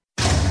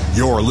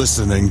You're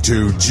listening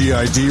to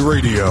GID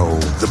Radio,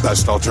 the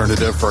best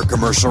alternative for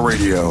commercial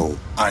radio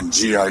on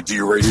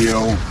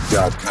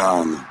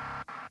GIDradio.com.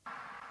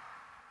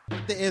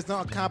 There is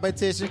no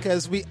competition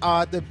because we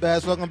are the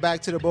best. Welcome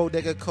back to the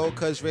Bodega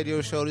Kutz radio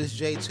show. This is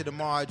J to the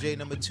Mar, J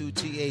number 2,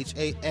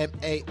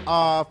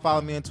 THAMAR.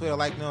 Follow me on Twitter,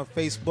 like me on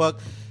Facebook.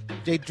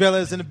 J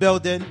Driller's in the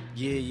building.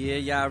 Yeah,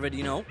 y'all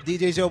already know.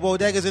 DJ Joe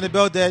Bodega's in the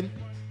building.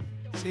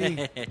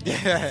 See?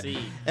 Yeah. See.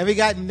 And we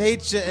got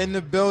Nature in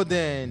the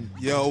building.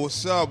 Yo,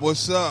 what's up?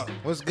 What's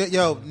good?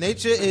 Yo,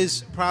 Nature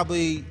is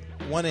probably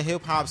one of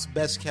hip-hop's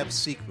best-kept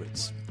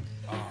secrets.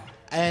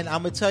 And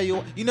I'm going to tell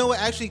you, you know what?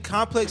 Actually,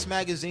 Complex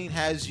Magazine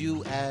has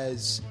you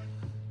as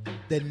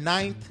the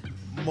 9th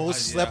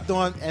most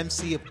slept-on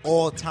MC of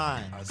all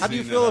time. How do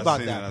you feel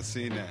about that? I've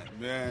seen that.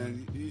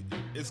 Man,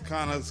 it's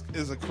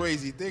a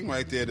crazy thing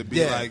right there to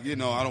be like, I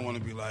don't want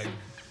to be like,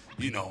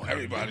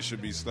 everybody should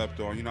be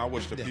slept on. I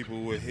wish the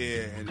people were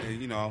here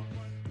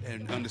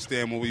and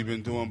understand what we've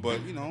been doing. But,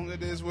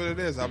 it is what it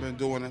is. I've been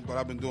doing it, but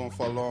I've been doing it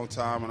for a long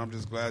time, and I'm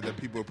just glad that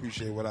people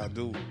appreciate what I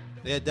do.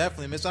 Yeah,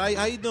 definitely. Mister,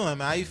 how you doing,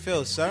 man? How you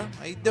feel, sir?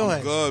 How you doing? I'm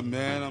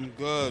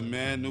good,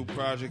 man. New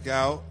project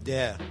out.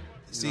 Yeah.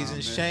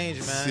 Seasons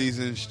change, man.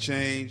 Seasons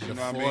change, you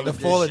know what I mean? The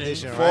fall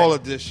edition, right? Fall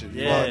edition.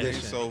 Yeah. Fall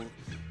edition. So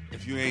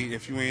if you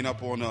ain't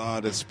up on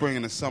the spring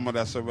and the summer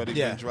that's already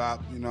been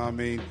dropped, you know what I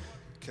mean?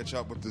 Catch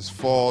up with this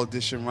fall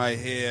edition right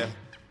here.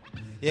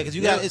 Yeah, because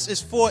you got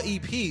it's 4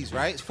 EPs,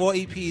 right? It's 4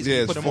 EPs.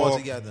 Yeah, you put them all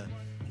together.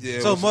 Yeah.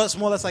 So it's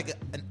more or less like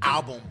an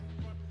album,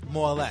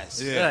 more or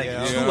less.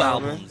 Yeah, two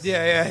albums.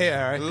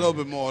 Yeah. Right. A little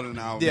bit more than an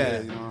album.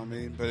 Yeah. You know what I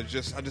mean? But I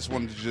just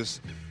wanted to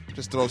just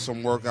throw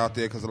some work out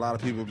there because a lot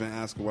of people have been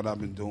asking what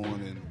I've been doing,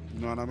 and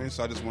you know what I mean.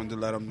 So I just wanted to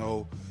let them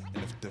know,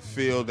 and the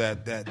feel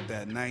that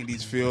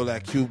 90s feel,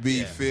 that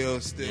QB feel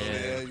is still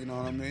there. You know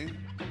what I mean?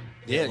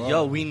 Yeah,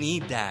 yo, we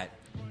need that.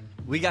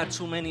 We got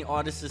too many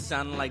artists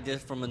sounding like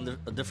this from a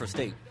different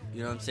state.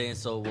 You know what I'm saying?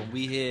 So when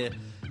we hear,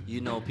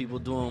 people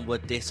doing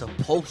what they're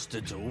supposed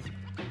to do,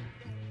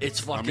 it's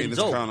fucking it's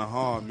dope. kind of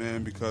hard,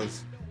 man,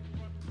 because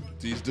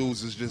these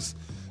dudes is just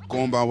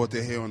going by what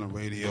they hear on the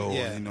radio.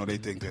 Yeah. And, they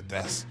think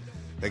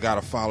they got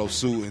to follow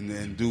suit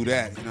and do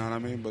that. You know what I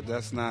mean? But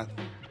that's not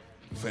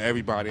for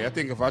everybody. I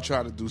think if I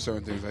try to do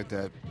certain things like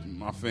that,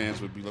 my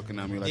fans would be looking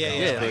at me like,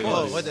 like,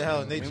 whoa, what the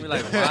hell? Nature? Maybe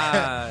like,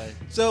 why?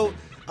 So,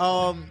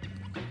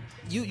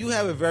 you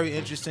have a very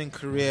interesting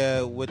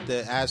career with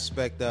the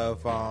aspect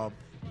of,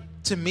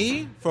 to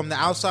me, from the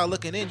outside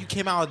looking in, you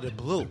came out of the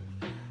blue.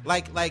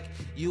 Like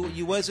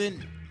you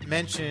wasn't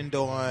mentioned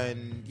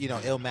on,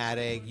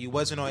 Illmatic. You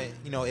wasn't on,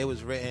 It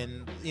Was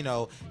Written, and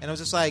it was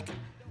just like,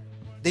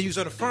 then you was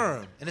on a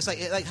firm. And it's like,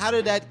 how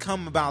did that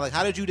come about? Like,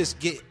 how did you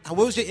what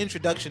was your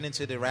introduction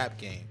into the rap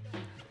game?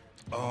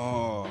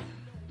 Oh,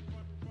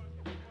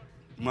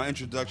 my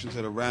introduction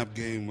to the rap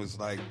game was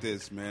like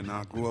this, man.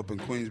 I grew up in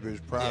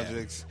Queensbridge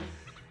Projects. Yeah.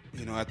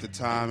 At the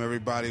time,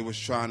 everybody was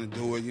trying to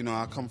do it.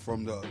 I come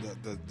from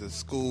the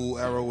school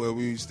era where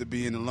we used to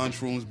be in the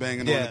lunchrooms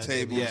banging on the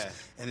tables. Yeah.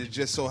 And it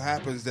just so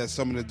happens that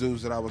some of the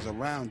dudes that I was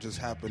around just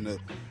happened to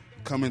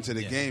come into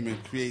the game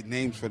and create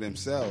names for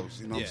themselves.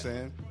 You know what I'm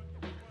saying?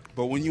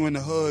 But when you in the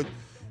hood,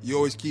 you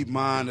always keep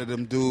mind of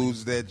them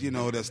dudes that,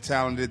 that's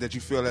talented, that you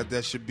feel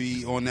that should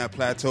be on that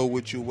plateau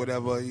with you,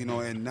 whatever,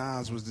 and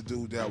Nas was the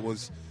dude that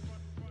was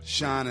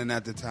shining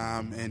at the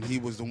time, and he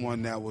was the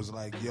one that was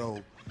like,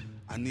 yo,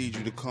 I need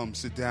you to come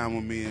sit down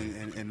with me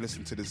and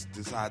listen to this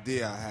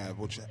idea I have,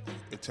 which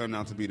it turned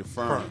out to be the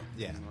firm.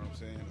 Yeah. You know what I'm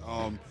saying?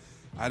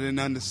 I didn't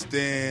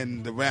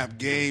understand the rap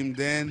game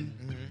then.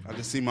 Mm-hmm. I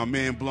just see my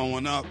man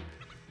blowing up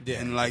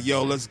and like,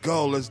 yo, let's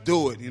go, let's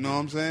do it. You know what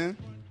I'm saying?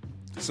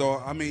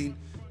 So,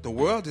 the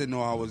world didn't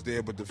know I was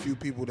there, but the few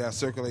people that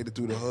circulated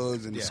through the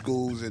hoods and the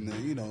schools and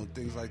the,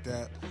 things like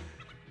that,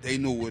 they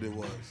knew what it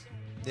was.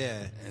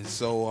 Yeah. And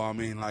so,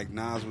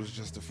 Nas was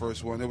just the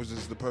first one. It was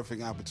just the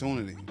perfect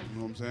opportunity. You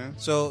know what I'm saying?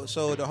 So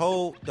the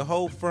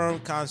whole firm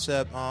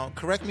concept,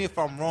 correct me if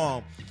I'm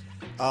wrong,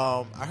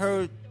 I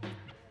heard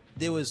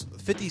there was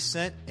 50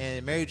 Cent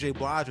and Mary J.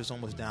 Blige was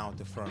almost down with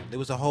the firm. There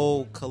was a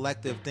whole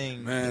collective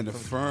thing. Man, the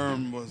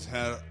firm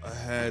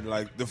had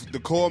like the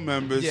core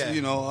members,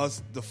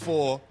 us, the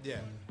 4. Yeah.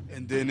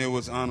 And then there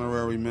was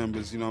honorary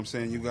members, you know what I'm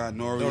saying? You got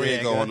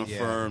Noriega on the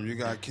firm. You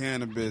got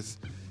Cannabis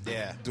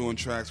doing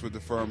tracks with the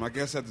firm. I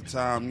guess at the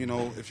time,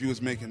 if you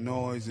was making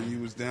noise and you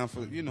was down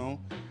for,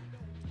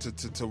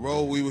 to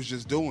roll, we was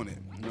just doing it.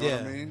 You know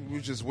what I mean? We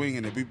was just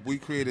winging it. We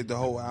created the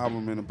whole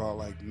album in about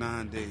like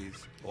 9 days.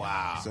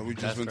 Wow. So we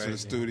just went to the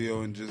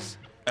studio and just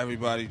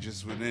everybody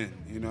just went in.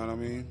 You know what I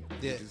mean?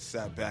 Yeah. We just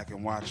sat back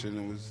and watched it.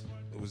 And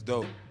it was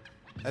dope.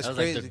 That's that was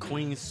crazy. like the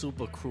Queen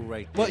super crew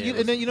right there. Well,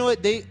 and then you know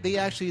what? They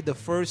actually the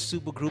first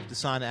super group to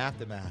sign the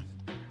Aftermath.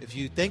 If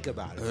you think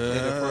about it,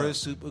 they're the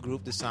first super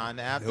group to sign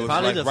the Aftermath. It was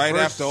Probably like the right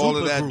first after all of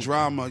super that group.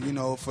 drama,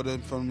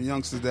 from the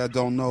youngsters that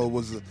don't know, it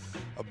was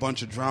a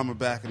bunch of drama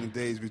back in the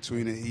days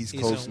between the East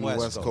Coast and the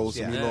West Coast.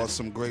 And we lost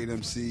some great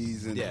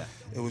MCs, and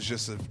it was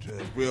just a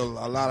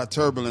lot of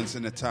turbulence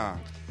in the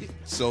time.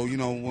 So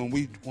when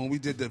we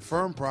did the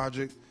Firm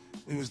project,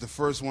 was the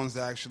first ones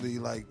to actually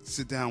like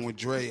sit down with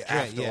Dre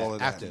after all of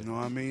that. You know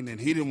what I mean? And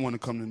he didn't want to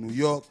come to New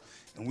York,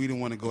 and we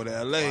didn't want to go to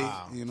L.A.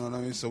 Wow. You know what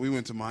I mean? So we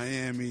went to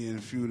Miami and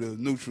a few of the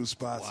neutral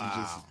spots and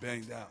just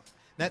banged out.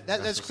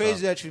 That's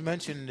crazy that you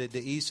mentioned the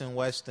East and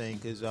West thing,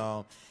 because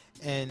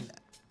and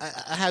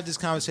I have this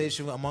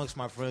conversation amongst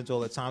my friends all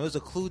the time. It was a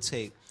Clue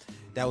tape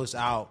that was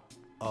out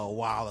a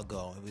while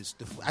ago. It was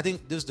I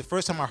think this was the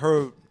first time I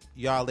heard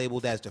y'all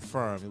labeled as The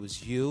Firm. It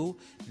was you,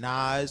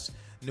 Nas,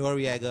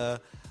 Noriega,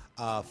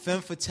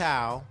 Femme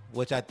Fatale,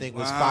 which I think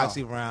was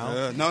Foxy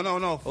Brown.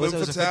 No. Femme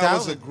Fatale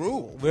was a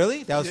group.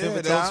 Really? That was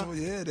Femme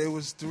Fatale? There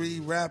was 3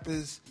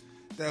 rappers.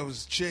 That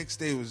was chicks.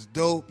 They was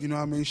dope. You know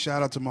what I mean?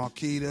 Shout out to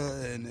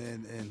Marquita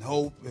and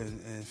Hope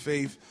and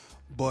Faith.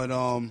 But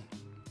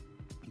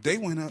they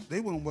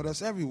went with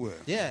us everywhere.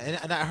 Yeah,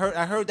 and I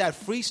heard that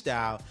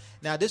freestyle.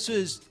 Now this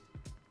was,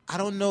 I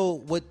don't know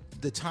what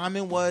the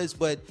timing was,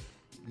 but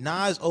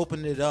Nas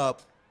opened it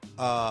up.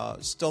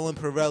 Stolen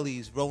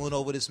Pirelli's Rolling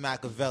Over This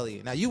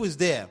Machiavelli. Now you was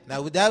there.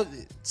 Now that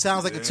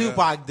sounds like a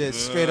Tupac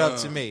diss straight up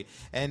to me,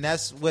 and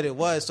that's what it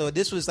was. So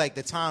this was like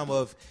the time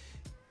of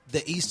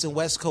the East and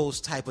West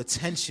Coast type of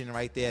tension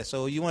right there.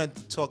 So you want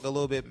to talk a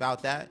little bit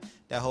about that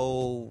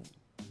whole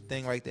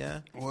thing right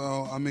there?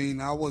 Well, I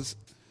mean, I was,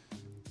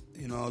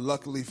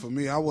 luckily for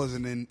me, I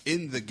wasn't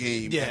in the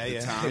game at the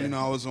time.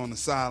 Yeah. I was on the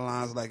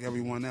sidelines like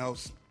everyone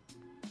else.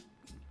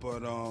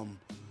 But,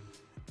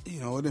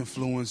 it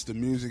influenced the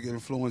music. It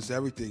influenced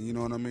everything. You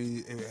know what I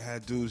mean? It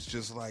had dudes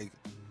just like,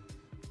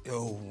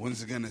 yo,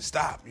 when's it going to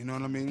stop? You know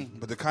what I mean?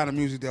 But the kind of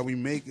music that we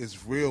make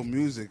is real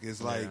music.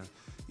 It's like...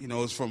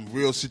 it's from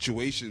real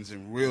situations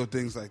and real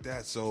things like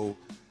that. So,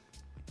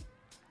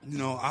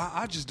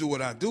 I just do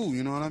what I do,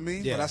 you know what I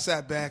mean? Yeah. But I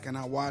sat back and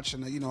I watched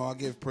and, I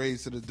give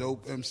praise to the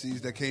dope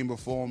MCs that came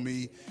before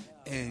me.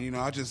 And,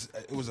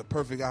 it was a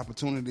perfect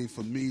opportunity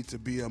for me to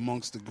be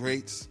amongst the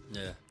greats.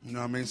 Yeah. You know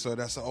what I mean? So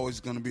that's always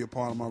going to be a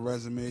part of my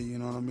resume, you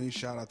know what I mean?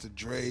 Shout out to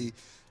Dre.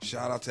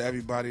 Shout out to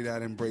everybody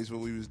that embraced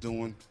what we was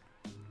doing.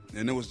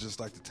 And it was just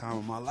like the time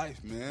of my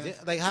life, man. Yeah,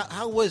 like,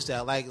 how was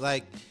that?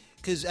 Like,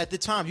 because at the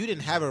time you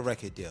didn't have a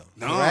record deal.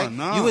 No, right?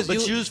 no. You was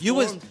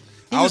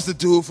the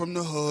dude from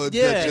the hood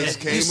that just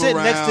came around. You sit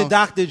next to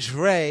Dr.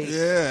 Dre.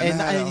 Yeah,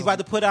 and you about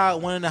to put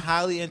out one of the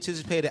highly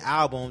anticipated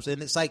albums,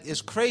 and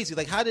it's crazy.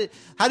 Like, how did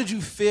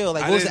you feel?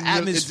 Like, what was the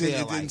atmosphere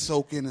like? It didn't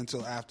soak in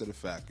until after the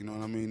fact. You know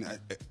what I mean?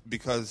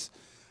 Because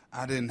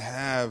I didn't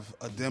have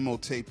a demo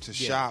tape to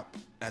shop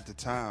at the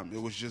time.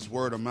 It was just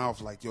word of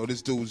mouth. Like, yo,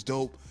 this dude was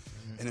dope.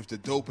 Mm-hmm. And if the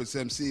dopest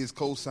MC is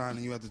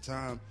co-signing you at the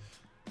time,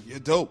 you're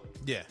dope.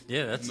 Yeah, that's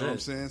it. You know what I'm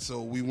saying?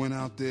 So we went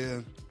out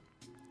there.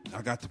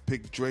 I got to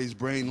pick Dre's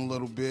brain a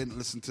little bit,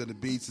 listen to the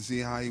beats and see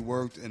how he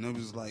worked. And it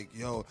was like,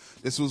 yo,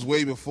 this was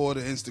way before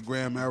the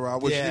Instagram era. I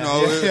wish,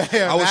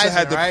 I wish I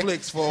had the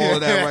flicks for all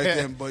of that right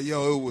then. But,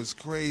 yo, it was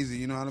crazy.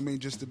 You know what I mean?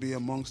 Just to be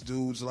amongst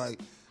dudes like,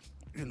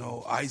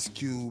 Ice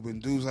Cube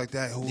and dudes like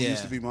that who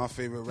used to be my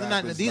favorite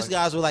rappers. These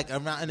guys were like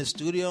around in the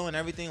studio and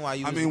everything while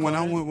you. When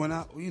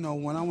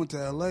I went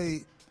to LA.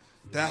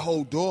 That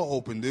whole door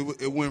opened.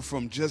 It went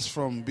from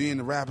being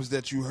the rappers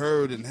that you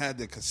heard and had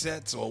the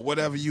cassettes or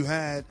whatever you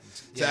had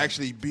to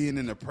actually being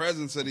in the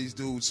presence of these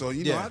dudes. So,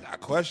 I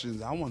got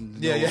questions. I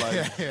wanted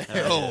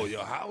to know,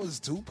 yo, how was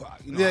Tupac?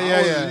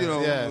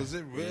 Was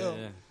it real?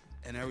 Yeah.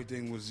 And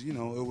everything was, it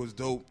was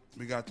dope.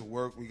 We got to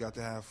work. We got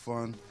to have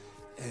fun.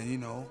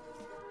 And, and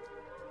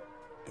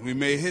we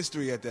made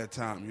history at that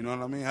time. You know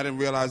what I mean? I didn't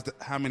realize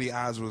how many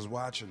eyes was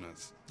watching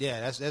us.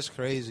 Yeah, that's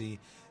crazy.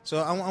 So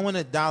I want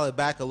to dial it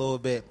back a little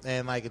bit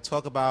and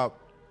talk about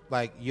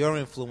your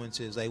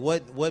influences. Like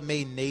what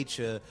made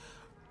Nature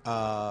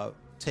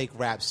take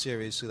rap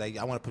seriously? Like,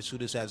 I want to pursue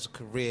this as a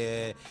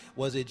career.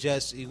 Was it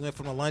just you went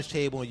from the lunch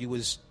table and you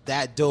was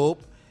that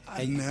dope?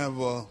 I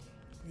never,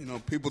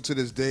 people to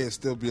this day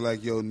still be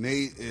like, yo,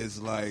 Nate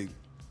is like,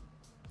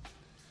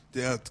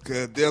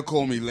 they'll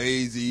call me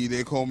lazy.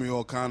 They call me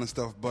all kind of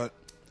stuff, but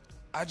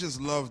I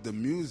just love the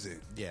music.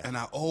 Yeah. And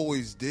I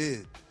always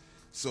did.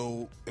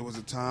 So it was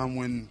a time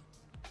when,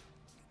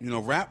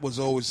 rap was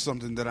always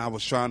something that I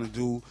was trying to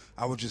do.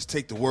 I would just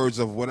take the words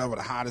of whatever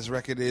the hottest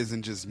record is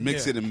and just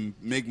mix it and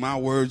make my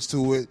words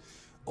to it,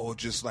 or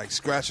just like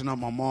scratching up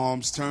my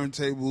mom's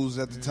turntables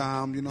at the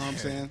time. You know what I'm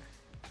saying?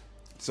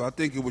 So I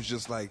think it was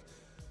just like,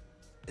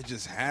 it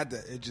just had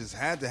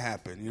to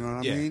happen. You know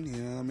what I mean?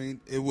 You know what I mean?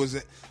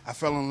 I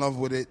fell in love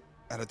with it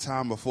at a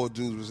time before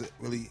dudes was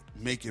really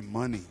making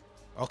money.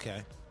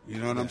 Okay. You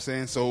know what I'm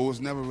saying? So it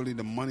was never really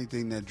the money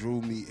thing that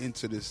drew me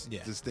into this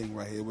thing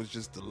right here. It was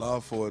just the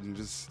love for it and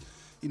just,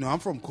 I'm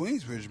from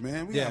Queensbridge,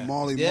 man. We had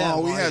Marley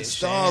Marl. We had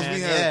stars.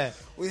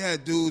 We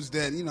had dudes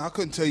that, I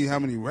couldn't tell you how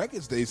many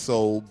records they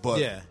sold,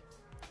 but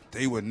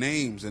they were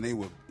names and they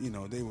were,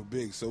 they were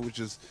big. So it was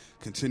just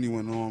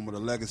continuing on with a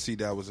legacy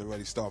that was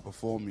already started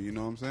before me. You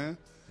know what I'm saying?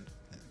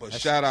 But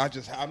shout out,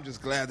 I'm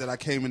just glad that I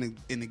came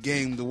in the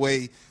game the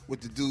way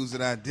with the dudes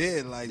that I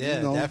did. Like,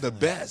 definitely. the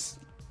best.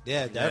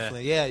 Yeah,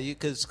 definitely. Yeah,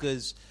 because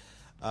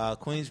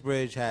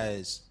Queensbridge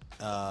has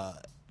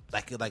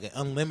like an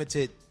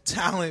unlimited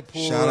talent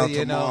pool. Shout out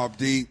to Mobb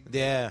Deep.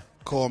 Yeah,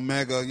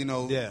 Cormega,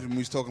 when we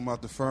was talking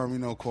about the firm,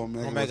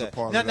 Cormega was a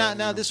part of that.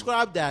 Now,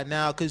 describe that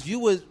now, because you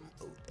was,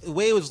 the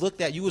way it was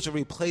looked at, you was a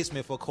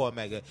replacement for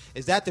Cormega.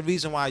 Is that the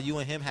reason why you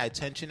and him had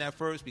tension at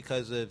first?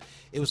 Because of,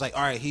 it was like,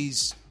 all right,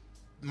 he's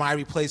my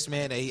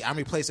replacement, I'm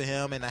replacing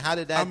him, and how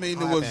did that happen? It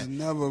was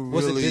never really,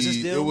 was it a business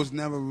deal? It was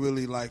never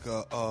really like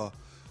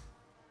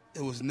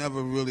it was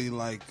never really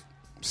like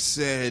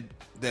said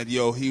that,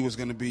 he was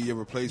going to be your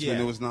replacement.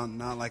 Yeah. It was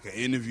not like an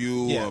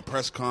interview or a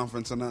press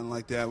conference or nothing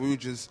like that. We were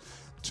just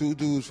two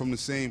dudes from the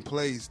same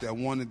place that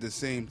wanted the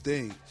same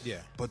thing. Yeah.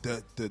 But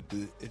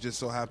it just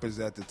so happens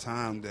at the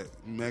time that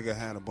Mega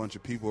had a bunch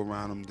of people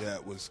around him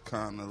that was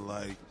kind of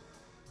like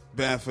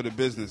bad for the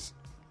business.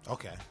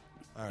 Okay.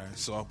 All right.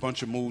 So a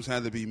bunch of moves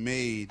had to be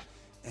made.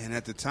 And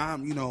at the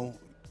time,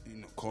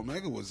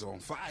 Cormega was on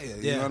fire.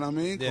 You know what I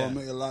mean? Yeah.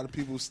 Cormega, a lot of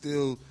people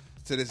still,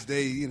 to this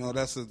day,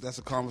 that's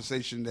a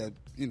conversation that,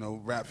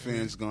 rap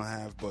fans going to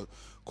have. But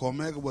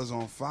Cormega was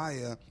on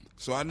fire.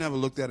 So I never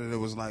looked at it. It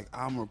was like,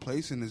 I'm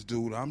replacing this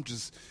dude. I'm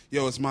just,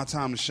 it's my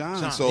time to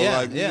shine. So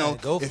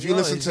if you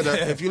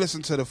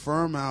listen to the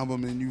Firm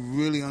album and you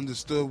really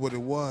understood what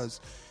it was,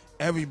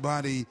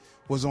 everybody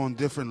was on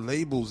different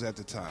labels at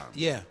the time.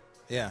 Yeah.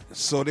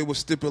 So there were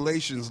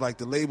stipulations, like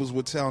the labels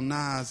would tell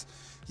Nas,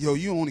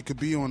 you only could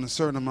be on a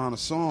certain amount of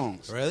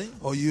songs. Really?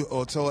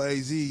 Or tell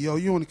AZ,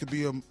 you only could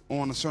be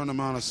on a certain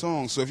amount of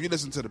songs. So if you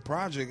listen to the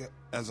project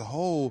as a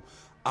whole,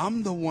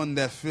 I'm the one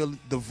that filled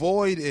the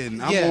void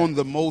in. I'm on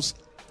the most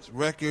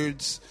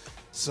records.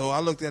 So I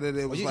looked at it.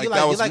 It was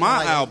that was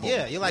my album.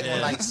 Yeah, you're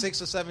on like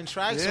 6 or 7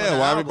 tracks. Yeah,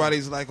 well,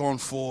 everybody's like on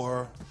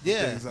 4.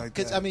 Yeah, things like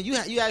because that.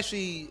 You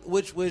actually,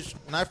 which when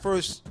I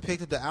first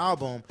picked up the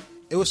album,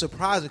 it was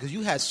surprising because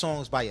you had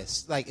songs by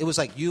it was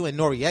like you and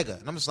Noriega,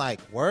 and I'm just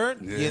like,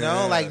 word,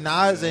 like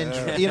Nas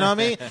and you know what I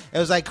mean? It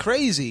was like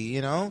crazy,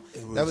 that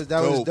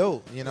was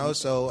dope,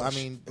 So I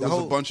mean, it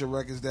was a bunch of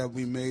records that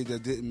we made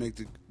that didn't make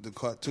the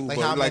cut too.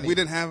 But we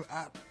didn't have,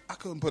 I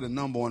couldn't put a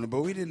number on it,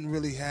 but we didn't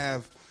really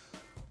have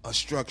a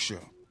structure.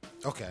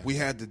 Okay, we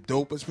had the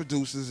dopest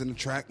producers and the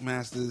track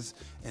masters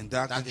and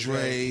Dr.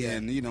 Dre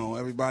and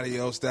everybody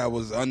else that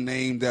was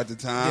unnamed at the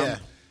time,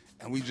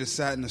 and we just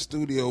sat in the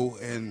studio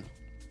and.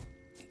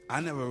 I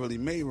never really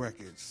made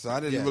records, so I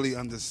didn't really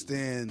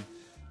understand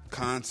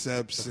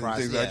concepts and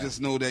things. I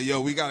just know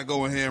that, we got to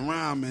go in here and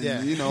rhyme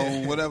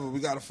and, whatever. We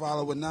got to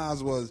follow what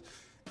Nas was.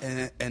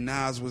 And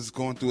Nas was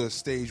going through a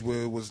stage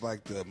where it was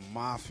like the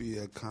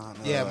mafia kind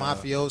of. Yeah,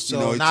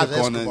 mafioso. He Nas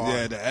took on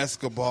Escobar. the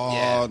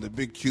Escobar, the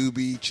big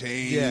QB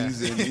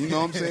chains. And you know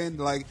what I'm saying?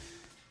 Like,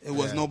 it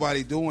was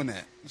nobody doing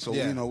that. So,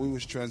 we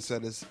was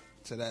trendsetters.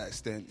 To that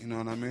extent, you know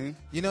what I mean?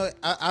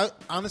 I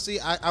honestly,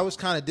 I was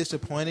kind of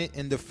disappointed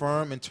in the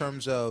Firm in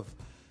terms of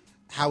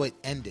how it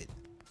ended.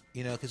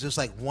 Because it was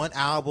like one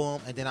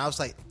album, and then I was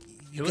like,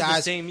 "You guys,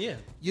 the same year."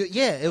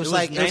 It was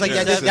like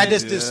that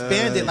just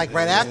disbanded like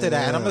right after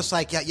that, and I'm just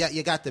like,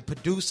 you got the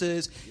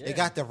producers, you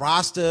got the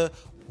roster.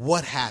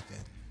 What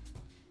happened?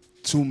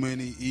 Too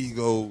many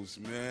egos,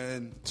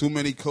 man. Too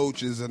many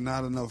coaches and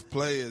not enough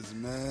players,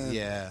 man.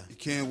 Yeah, you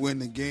can't win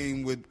the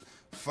game with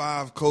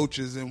 5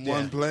 coaches and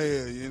 1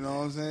 player, you know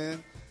what I'm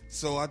saying?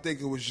 So I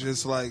think it was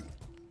just like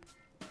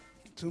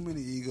too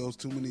many egos,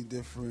 too many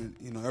different,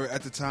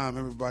 at the time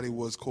everybody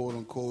was quote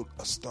unquote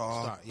a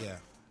star.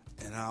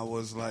 And I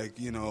was like,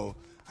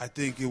 I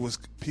think it was,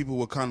 people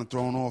were kind of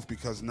thrown off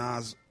because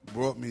Nas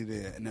brought me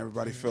there and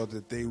everybody felt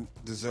that they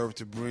deserved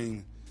to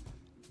bring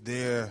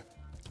their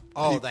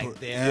people.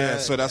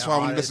 So that's why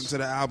when you listen to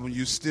the album,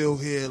 you still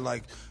hear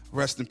like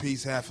Rest in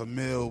Peace,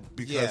 $500,000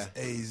 because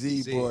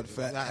AZ brought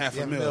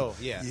 $500,000.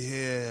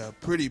 Yeah,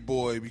 Pretty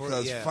Boy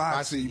because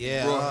Foxy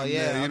brought him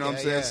there. You know what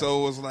I'm saying?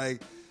 So it was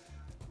like,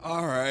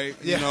 all right,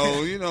 it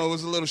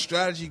was a little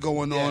strategy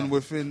going on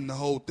within the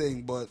whole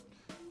thing. But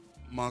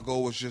my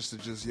goal was just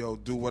to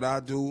do what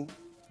I do,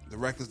 the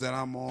records that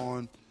I'm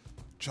on,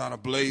 try to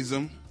blaze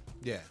them,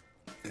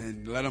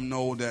 and let them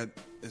know that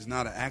it's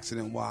not an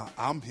accident while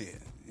I'm here.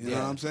 You know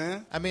what I'm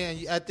saying? I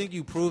mean, I think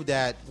you proved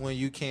that when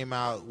you came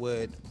out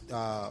with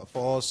For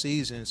All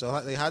Seasons. So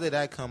how did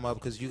that come up?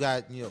 Because you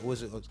got,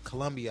 was it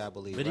Columbia, I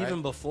believe, But right?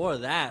 even before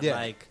that,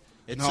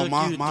 it took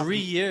you 3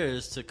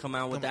 years to come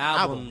out with the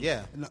album.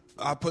 Yeah.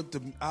 I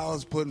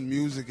was putting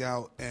music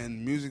out,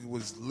 and music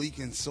was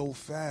leaking so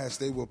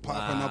fast. They were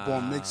popping up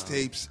on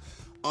mixtapes,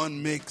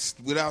 unmixed,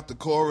 without the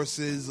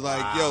choruses.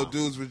 Like,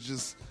 dudes were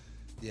just...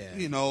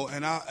 and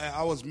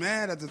I was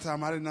mad at the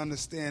time. I didn't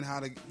understand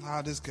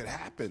how this could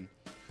happen.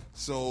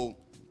 So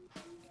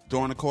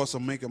during the course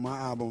of making my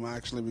album, I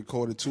actually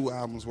recorded 2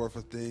 albums worth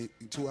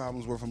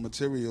of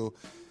material,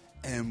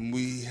 and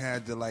we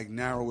had to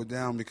narrow it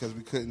down because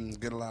we couldn't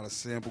get a lot of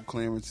sample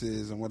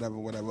clearances and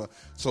whatever.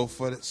 So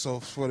for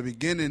the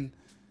beginning,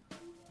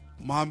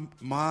 my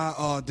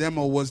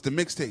demo was the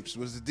mixtapes,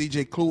 was the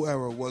DJ Clue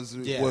era,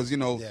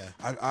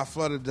 I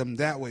flooded them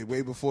that way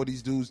before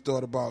these dudes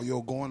thought about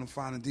going and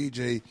finding a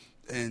DJ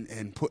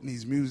and putting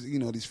these music,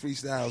 these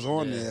freestyles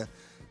on there.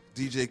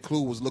 DJ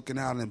Clue was looking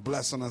out and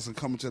blessing us and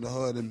coming to the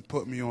hood and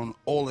put me on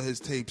all of his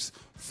tapes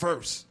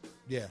first.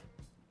 Yeah.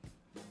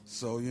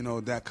 So, you know,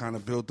 that kind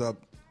of built up,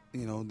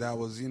 you know, that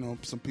was, you know,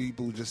 some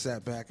people who just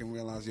sat back and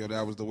realized, yo,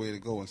 that was the way to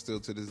go. And still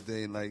to this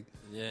day, like,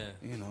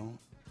 you know,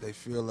 they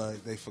feel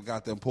like they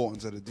forgot the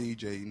importance of the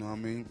DJ, you know what I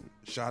mean?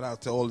 Shout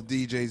out to all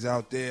the DJs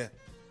out there.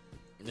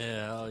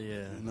 Yeah, oh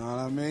yeah. You know what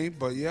I mean?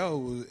 But,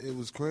 yo, it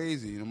was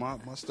crazy. You know,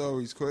 my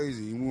story's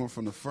crazy. We went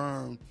from the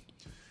firm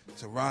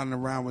to riding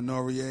around with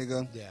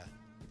Noriega. Yeah.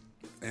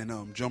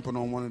 And jumping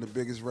on one of the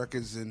biggest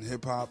records in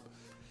hip-hop,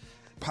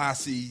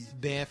 Posse.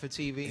 Band for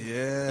TV.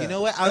 Yeah. You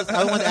know what?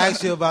 I want to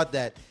ask you about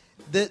that.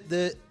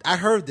 I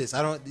heard this.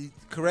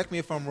 Correct me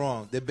if I'm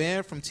wrong. The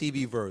band from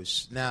TV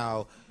verse.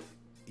 Now,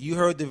 you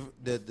heard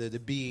the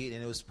beat,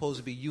 and it was supposed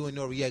to be you and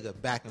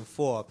Noriega back and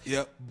forth.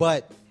 Yep.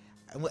 But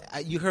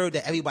you heard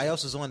that everybody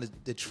else was on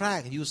the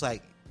track, and you was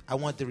like, I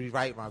want to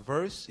rewrite my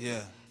verse.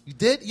 Yeah. You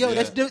did? Yo,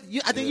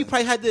 Yeah. I think you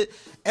probably had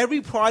every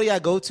party I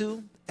go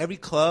to, every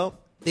club,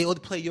 they only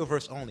play your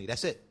verse only.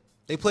 That's it.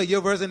 They play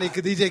your verse and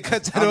DJ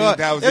cuts it off.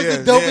 That was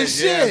the dopest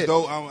shit. Yeah,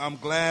 dope. I'm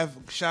glad.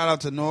 Shout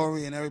out to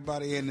Nori and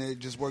everybody, and it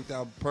just worked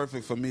out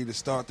perfect for me to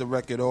start the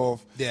record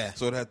off. Yeah.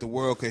 So that the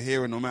world could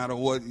hear it, no matter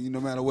what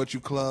you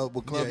club,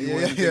 what club you in.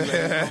 Yeah. Like, you know what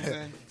I'm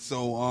saying?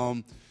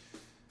 So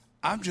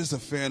I'm just a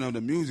fan of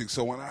the music.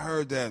 So when I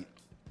heard that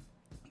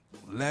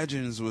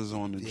Legends was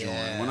on the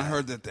joint, when I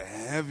heard that the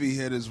Heavy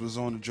Hitters was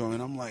on the joint,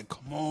 I'm like,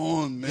 come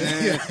on,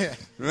 man.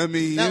 Let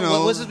me, Now, you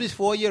know. was this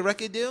before your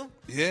record deal?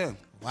 Yeah.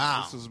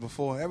 Wow. This was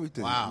before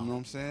everything. Wow. You know what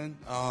I'm saying?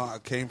 I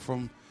came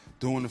from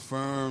doing the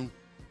firm.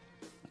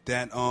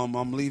 That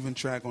I'm leaving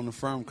track on the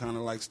firm kind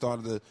of like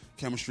started the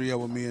chemistry up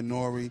with me and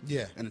Nori.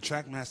 Yeah. And the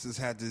Trackmasters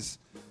had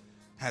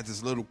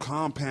this little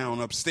compound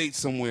upstate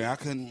somewhere.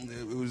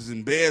 It was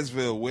in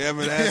Bearsville,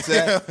 wherever that's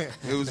at.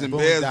 It was in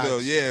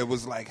Bearsville. Yeah, it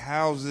was like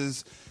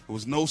houses. It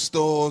was no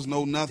stores,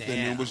 no nothing.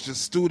 Damn. It was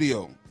just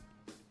studio.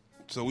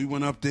 So we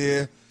went up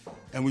there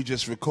and we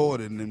just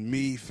recorded. And then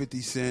me,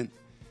 50 Cent,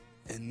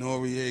 and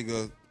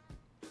Noriega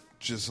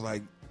just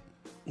like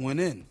went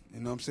in. You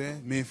know what I'm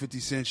saying? Me and 50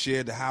 Cent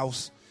shared the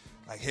house.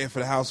 Like half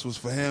of the house was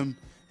for him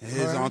and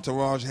his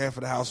entourage. Half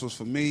of the house was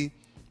for me.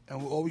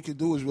 And all we could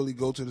do is really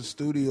go to the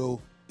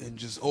studio and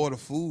just order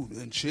food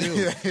and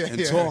chill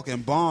and talk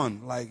and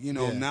bond. Like, you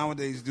know,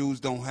 nowadays dudes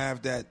don't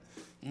have that,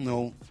 you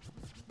know,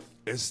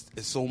 it's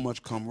so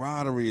much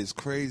camaraderie. It's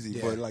crazy.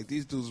 Yeah. But like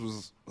these dudes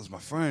was my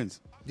friends.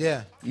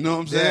 Yeah. You know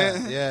what I'm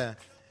saying? Yeah.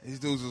 These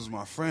dudes was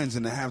my friends,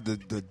 and to have the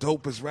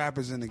dopest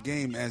rappers in the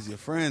game as your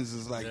friends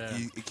is like,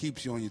 it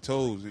keeps you on your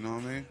toes, you know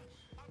what I mean?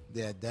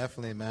 Yeah,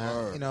 definitely, man.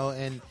 Word. You know,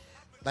 and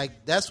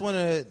like that's one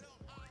of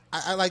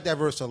I like that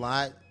verse a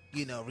lot,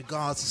 you know,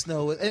 regardless of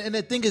snow. And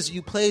the thing is,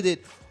 you played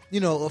it, you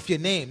know, of your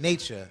name,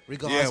 Nature.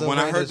 Regardless Yeah, when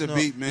of I heard the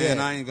beat, man,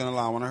 yeah. I ain't gonna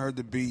lie. When I heard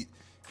the beat,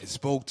 it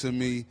spoke to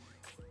me.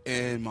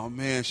 And my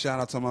man, shout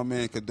out to my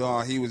man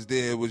Kadar, he was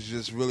there. It was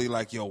just really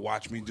like, yo,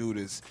 watch me do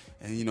this.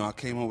 And, you know, I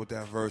came up with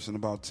that verse in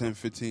about 10,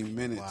 15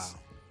 minutes. Wow.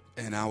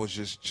 And I was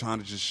just trying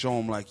to just show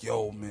him, like,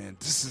 yo, man,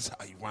 this is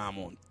how you rhyme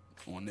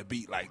on the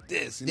beat like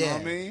this. You know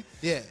what I mean?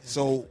 Yeah.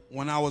 So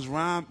when I was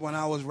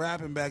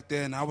rapping back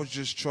then, I was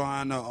just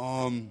trying to,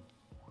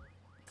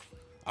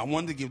 I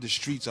wanted to give the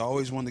streets, I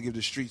always wanted to give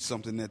the streets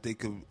something that they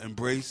could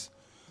embrace.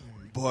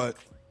 But,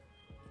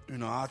 you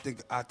know, I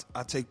think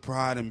I take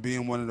pride in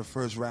being one of the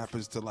first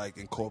rappers to like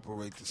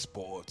incorporate the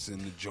sports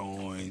and the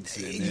joints.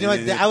 And, You know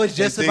what, I was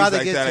just about to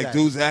like get that. to Like that.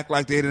 dudes act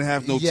like they didn't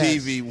have no Yes,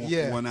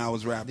 TV when I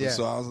was rapping. Yeah.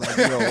 So I was like,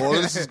 yo, all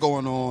this is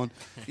going on.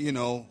 You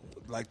know,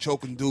 like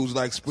choking dudes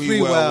like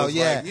Spreewell. Was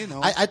yeah. like, you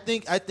know, I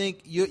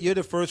think you're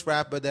the first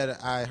rapper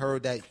that I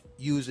heard that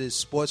uses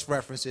sports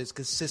references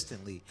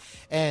consistently,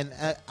 and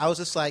I was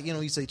just like, you know,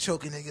 you say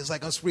choking niggas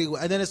like on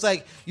Spreewell, and then it's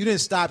like you didn't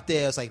stop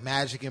there. It's like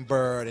Magic and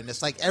Bird, and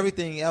it's like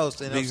everything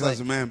else. And I was because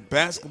like, man,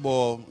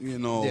 basketball, you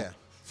know,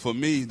 for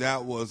me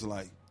that was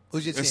like,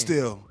 who's your team? it's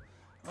still.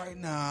 Right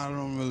now, I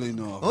don't really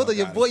know. Oh,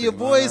 your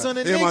boy's on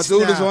the yeah, Knicks my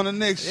dude now. is on the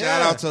Knicks.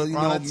 Shout Yeah. out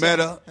to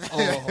Meta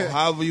or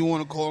however you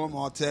want to call him,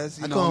 Artez.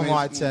 You I know call him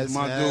what Artez,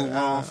 my man. dude,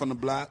 Ron from the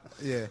block.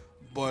 Yeah.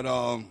 But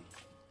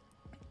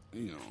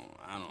you know,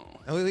 I don't.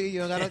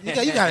 You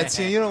got a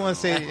team. You don't want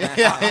to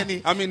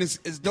say. I mean, it's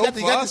dope you for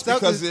got us the stuff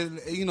because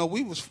you know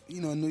we was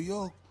in New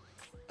York.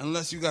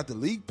 Unless you got the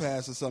league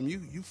pass or something,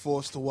 you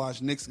forced to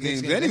watch Knicks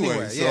games anyway.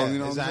 anywhere. So Yeah, you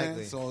know exactly. what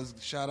I'm saying.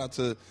 So shout out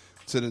to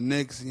the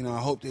Knicks. You know, I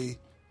hope they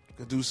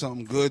could do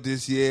something good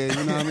this year. You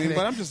know what I mean?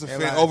 But I'm just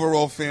a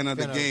overall fan of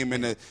the game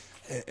and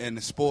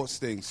the sports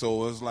thing.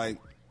 So it was like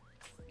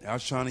I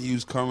was trying to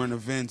use current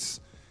events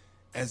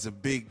as a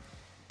big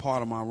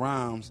part of my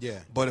rhymes. Yeah.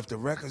 But if the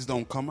records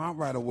don't come out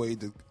right away,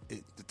 the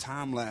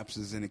time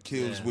lapses and it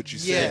kills what you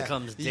Yeah. said. It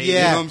comes daily. Yeah.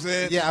 You know what I'm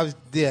saying?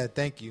 Yeah,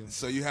 thank you.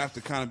 So you have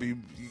to kind of you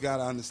got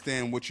to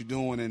understand what you're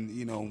doing and,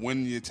 you know,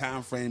 when your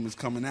time frame is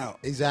coming out.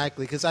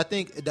 Exactly, because I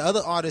think the other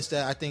artist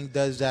that I think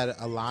does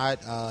that a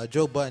lot,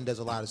 Joe Budden does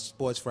a lot of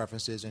sports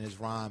references in his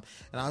rhyme.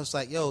 And I was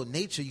like, yo,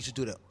 Nature used to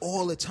do that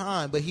all the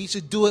time, but he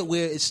should do it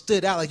where it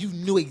stood out. Like you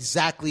knew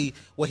exactly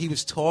what he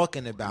was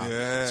talking about.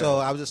 Yeah. So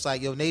I was just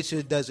like, yo,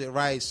 Nature does it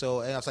right. So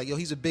and I was like, yo,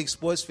 he's a big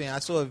sports fan. I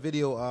saw a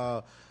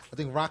video I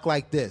think Rock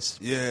Like This.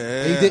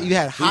 Yeah. You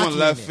had hockey. We went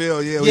left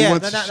field. Yeah, we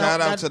went shout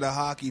out to the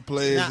hockey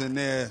players in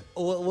there.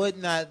 What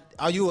not?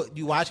 Are you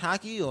watch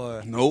hockey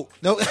or? Nope.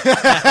 Nope. The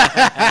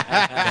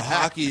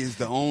hockey is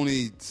the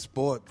only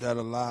sport that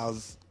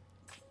allows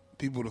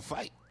people to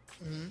fight.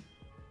 Mm-hmm.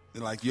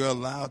 Like you're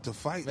allowed to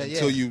fight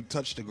until you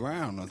touch the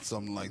ground or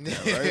something like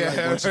that, right?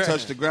 Like once you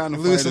touch the ground, the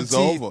fight is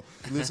over.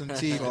 Lose some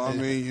teeth. So I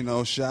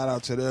mean, shout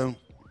out to them.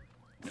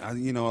 A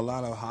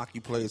lot of hockey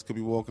players could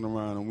be walking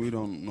around and we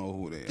don't know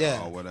who they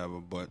are or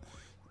whatever, but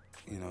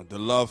the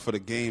love for the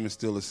game is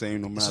still the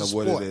same no matter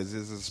what it is.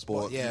 It's a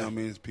sport. Yeah. You know what I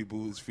mean?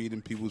 It's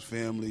feeding people's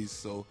families.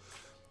 So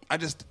I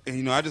just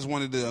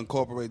wanted to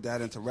incorporate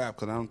that into rap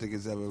because I don't think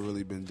it's ever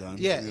really been done.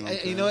 Yeah,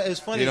 it's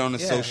funny. They don't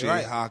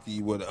associate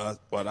hockey with us,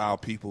 with our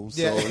people.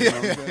 So, yeah. You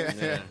know what I'm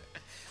saying?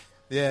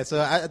 Yeah,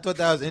 so I thought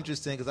that was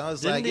interesting because I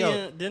was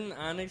didn't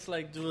Onyx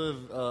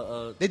do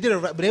a? They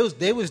did but they was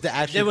the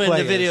actual. They were in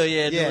the video,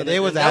 yeah. They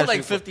was that was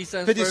like 50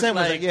 Cent. 50 Cent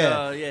was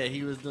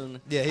he was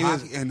doing. Yeah, he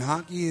was. was. And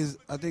hockey is,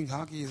 I think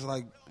hockey is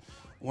like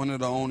one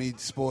of the only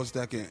sports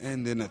that can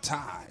end in a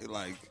tie.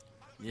 Like,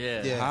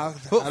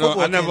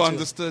 I never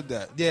understood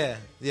that. Yeah,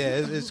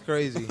 it's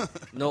crazy.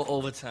 No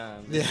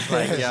overtime. Yeah. It's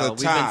like,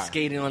 we've been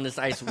skating on this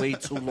ice way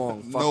too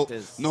long. Fuck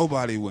this.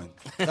 Nobody win.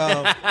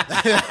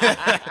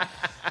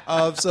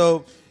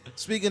 So,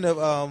 speaking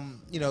of,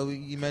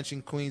 you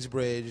mentioned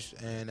Queensbridge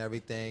and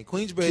everything.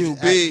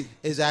 Queensbridge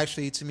is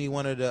actually, to me,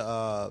 one of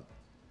the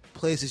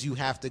places you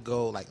have to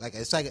go. Like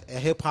it's like a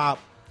hip hop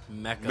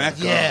Mecca.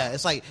 Yeah,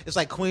 it's like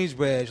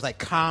Queensbridge, like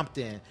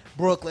Compton,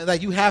 Brooklyn.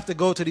 Like you have to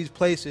go to these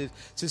places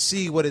to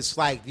see what it's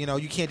like. You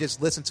can't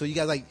just listen to it. You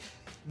got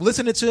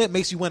listening to it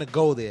makes you want to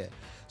go there.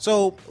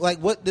 So,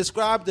 what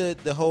describe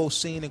the whole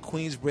scene in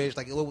Queensbridge,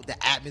 like the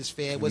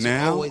atmosphere? Was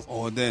now it always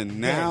or then?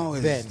 Now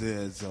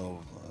it's over.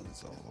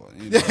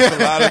 There's a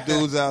lot of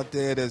dudes out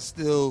there that's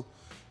still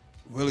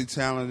really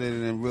talented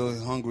and really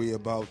hungry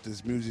about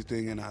this music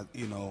thing, and I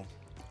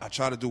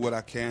try to do what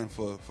I can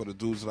for the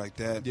dudes like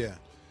that. Yeah.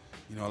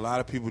 A lot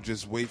of people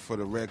just wait for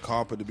the red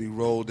carpet to be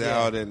rolled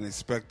out and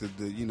expect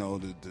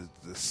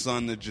the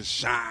sun to just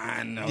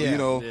shine.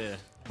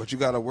 But you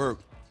got to work.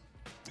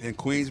 In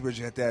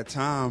Queensbridge at that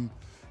time,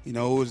 it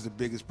was the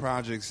biggest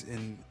projects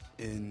in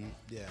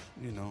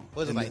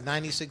was it like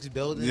 96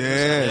 buildings?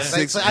 Yeah,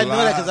 so I know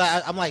that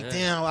because I'm like,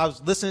 damn. I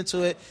was listening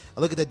to it. I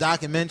look at the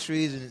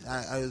documentaries, and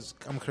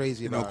I'm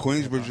crazy about it.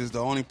 Queensbridge is the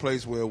only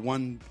place where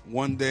one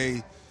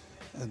day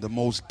the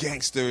most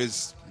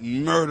gangsterous,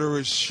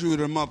 murderous,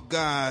 shoot 'em up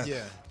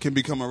guy can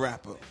become a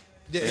rapper.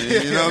 Yeah.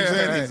 You know what I'm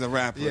saying? He's a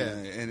rapper,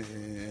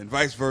 and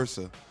vice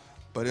versa.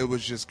 But it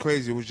was just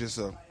crazy. It was just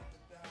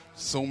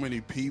so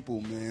many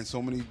people, man,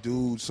 so many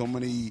dudes, so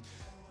many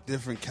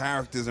different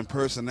characters and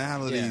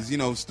personalities.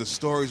 The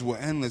stories were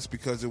endless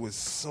because it was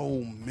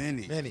so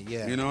many.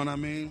 You know what I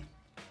mean?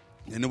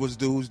 And it was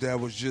dudes that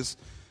was just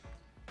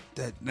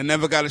that they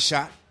never got a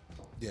shot.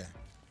 Yeah.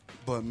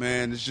 But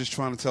man, it's just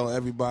trying to tell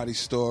everybody's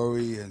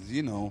story, and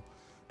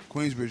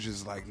Queensbridge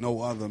is like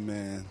no other,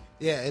 man.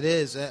 Yeah, it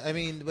is. I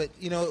mean, but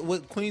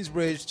with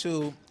Queensbridge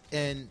too,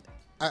 and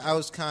I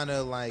was kind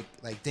of like,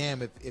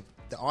 damn, if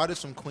the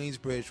artists from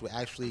Queensbridge would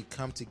actually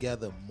come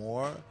together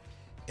more,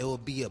 it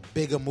would be a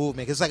bigger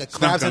movement. It's like a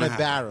crabs in a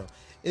barrel.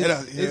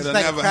 It's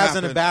like a crabs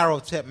in a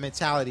barrel type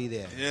mentality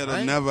there. Yeah,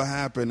 it'll never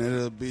happen.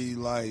 It'll be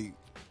like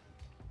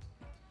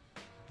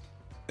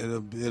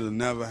it'll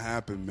never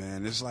happen,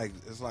 man. It's like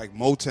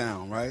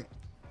Motown, right?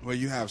 Where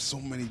you have so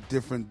many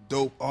different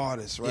dope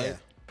artists, right? Yeah.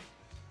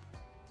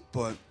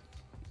 But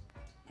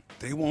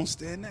they won't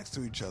stand next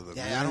to each other.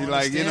 Yeah, man. I don't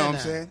what understand I'm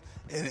saying?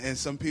 And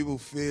some people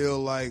feel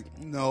like,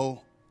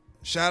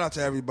 shout out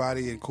to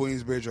everybody in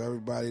Queensbridge or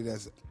everybody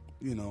that's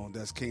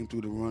that's came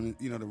through the run,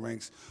 the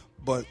ranks.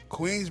 But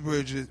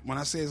Queensbridge, when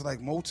I say it's like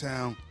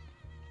Motown,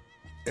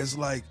 it's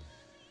like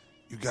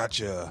you got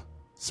your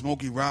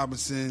Smokey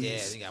Robinson. Yeah,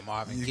 you got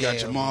Marvin Gaye. You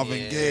got your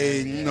Marvin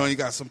Gaye. Yeah. You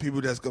got some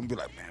people that's going to be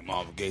like, man,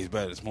 Marvin Gaye's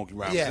better than Smokey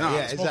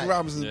Robinson. Smokey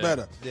Robinson's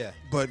better. Yeah.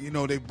 But,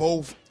 they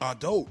both are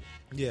dope.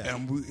 Yeah.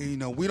 And,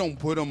 we don't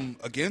put them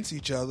against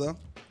each other.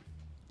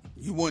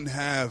 You wouldn't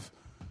have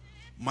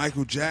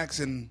Michael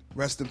Jackson,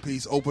 rest in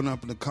peace, open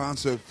up in a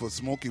concert for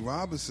Smokey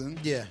Robinson.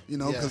 Yeah.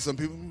 Because some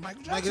people,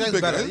 Michael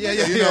Jackson's better. Yeah,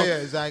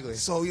 exactly.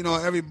 So,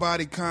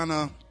 everybody kind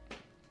of,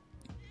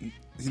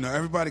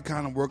 everybody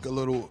kind of worked a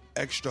little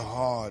extra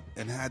hard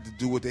and had to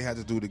do what they had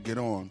to do to get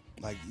on.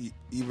 Like,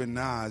 even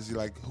Nas,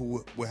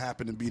 who would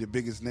happen to be the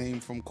biggest name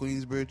from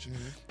Queensbridge.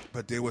 Mm-hmm.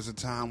 But there was a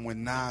time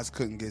when Nas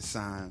couldn't get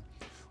signed.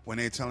 When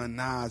they're telling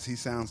Nas he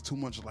sounds too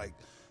much like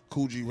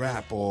Kool G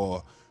Rap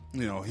or,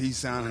 he's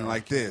sounding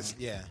like this.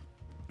 Yeah.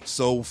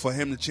 So for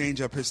him to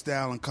change up his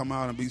style and come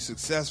out and be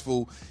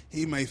successful,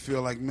 he may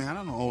feel like, man,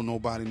 I don't owe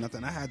nobody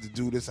nothing. I had to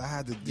do this. I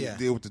had to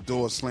deal with the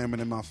door slamming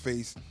in my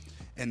face.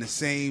 And the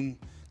same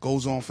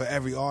goes on for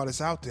every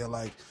artist out there.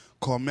 Like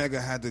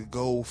Cormega had to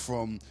go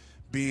from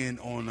being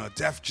on a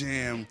Def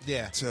Jam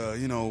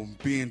to,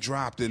 being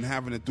dropped and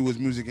having to do his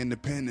music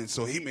independent.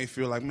 So he may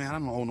feel like, man, I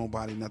don't owe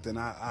nobody nothing.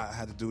 I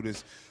had to do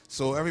this.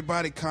 So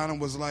everybody kind of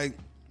was like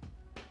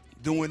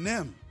doing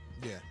them.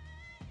 Yeah.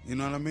 You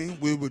know what I mean?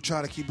 We would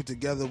try to keep it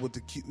together with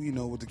the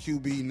with the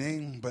QB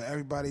name, but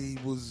everybody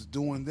was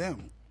doing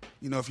them.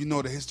 If you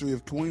know the history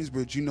of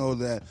Queensbridge, you know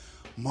that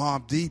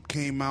Mobb Deep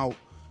came out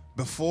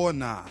before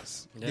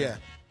Nas. Yeah.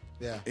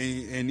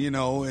 And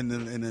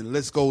the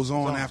list goes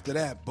on after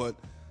that. But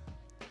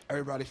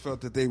everybody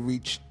felt that they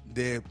reached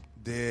their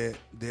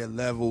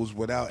levels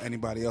without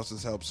anybody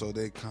else's help. So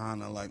they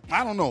kind of like,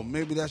 I don't know,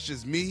 maybe that's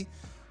just me,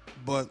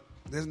 but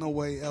there's no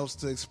way else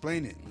to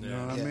explain it. You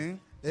know what I mean?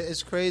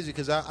 It's crazy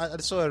because I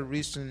saw a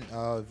recent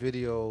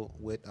video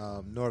with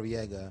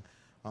Noriega.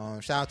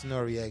 Shout out to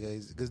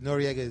Noriega because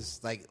Noriega is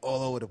like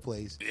all over the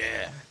place.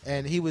 Yeah.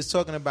 And he was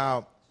talking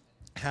about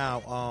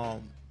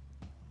how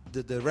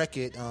the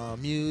record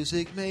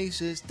music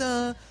makes us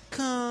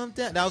calm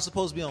down. That was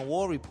supposed to be on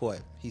War Report.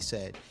 He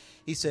said,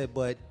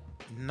 but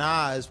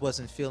Nas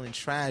wasn't feeling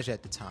trash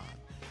at the time.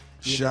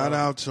 Shout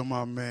out to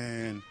my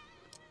man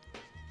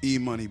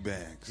E-Money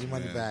Bags.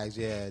 E-Money Bags,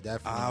 yeah,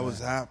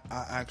 definitely. I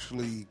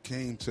actually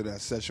came to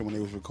that session when they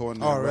was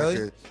recording that record.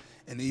 Really?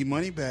 And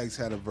E-Money Bags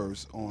had a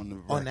verse on the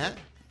record. On that?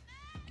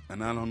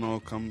 And I don't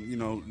know,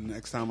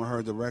 next time I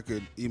heard the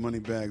record, E-Money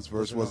Bags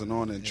verse wasn't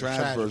on it.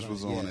 Trash verse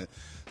was on it.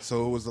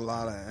 So it was a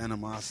lot of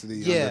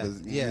animosity.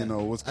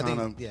 It's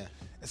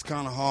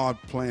kind of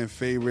hard playing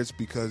favorites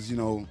because,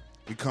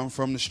 we come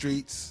from the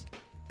streets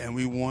and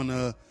we want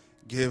to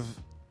give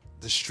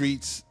the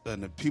streets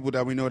and the people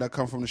that we know that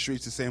come from the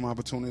streets the same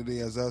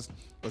opportunity as us,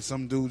 but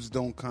some dudes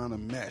don't kind of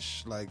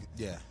mesh.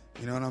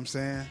 You know what I'm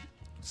saying?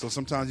 So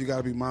sometimes you got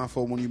to be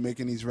mindful when you're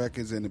making these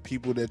records and the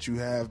people that you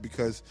have,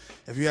 because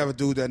if you have a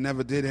dude that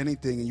never did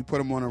anything and you put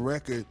him on a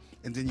record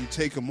and then you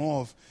take him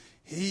off,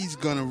 he's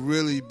going to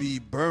really be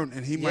burnt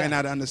and he might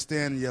not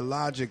understand your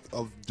logic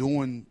of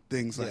doing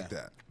things like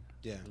that.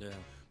 Yeah.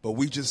 But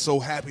we just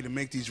so happy to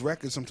make these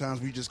records.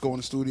 Sometimes we just go in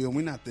the studio and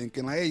we're not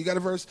thinking like, hey, you got a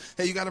verse?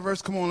 Hey, you got a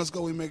verse? Come on, let's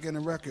go. We're making a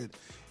record.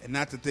 And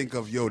not to think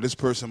of, this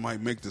person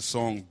might make the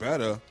song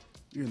better,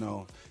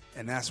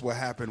 and that's what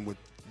happened with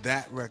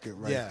that record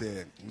right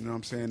there. You know what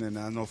I'm saying? And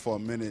I know for a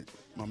minute,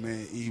 my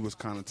man E was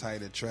kind of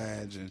tight at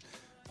Trash, and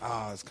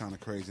it's kind of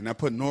crazy. And that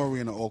put Nori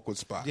in an awkward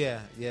spot. Yeah.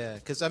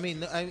 Because,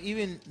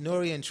 even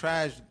Nori and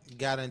Trash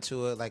got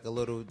into it like a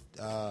little...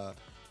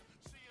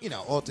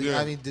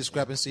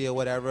 discrepancy or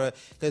whatever.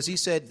 Because he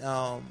said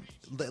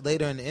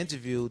later in the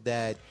interview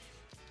that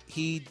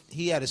he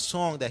had a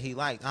song that he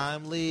liked,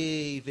 I'm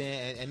Leaving,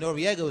 and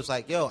Noriega was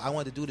like, I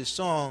want to do this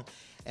song,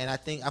 and I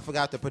think I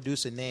forgot the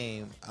producer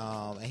name,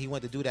 and he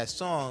wanted to do that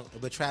song,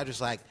 but Travis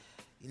was like,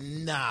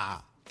 nah,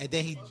 and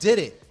then he did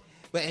it.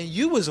 And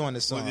you was on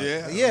the song, on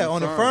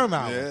the Firm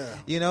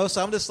album,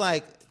 So I'm just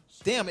like,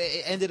 damn,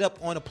 it ended up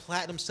on a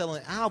platinum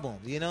selling album.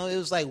 It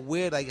was like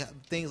weird, like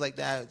things like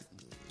that.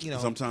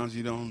 Sometimes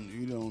you don't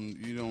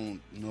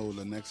know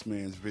the next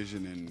man's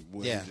vision and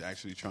what he's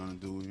actually trying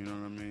to do. You know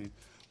what I mean?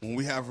 When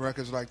we have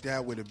records like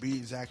that where the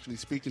beat is actually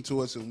speaking to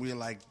us and we're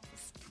like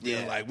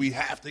we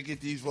have to get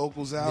these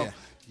vocals out. Yeah.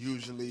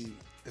 Usually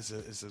it's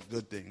a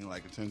good thing.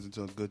 Like it turns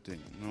into a good thing.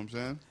 You know what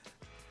I'm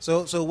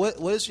saying? So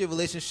what is your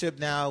relationship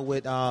now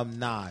with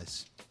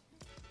Nas?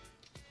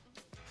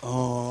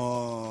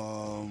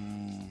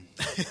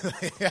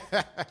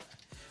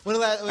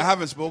 I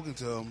haven't spoken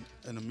to him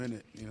in a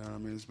minute. You know what I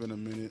mean? It's been a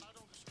minute.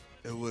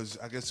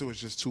 I guess it was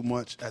just too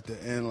much at the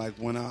end. Like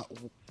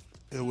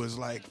it was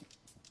like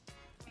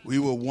we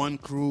were one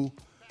crew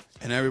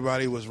and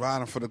everybody was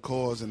riding for the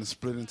cause, and it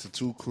split into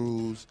two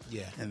crews.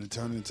 Yeah. And it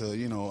turned into,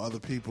 other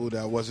people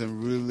that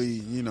wasn't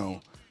really,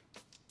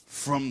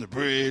 from the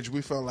bridge.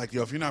 We felt like,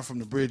 if you're not from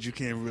the bridge, you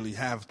can't really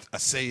have a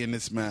say in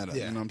this matter.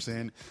 Yeah. You know what I'm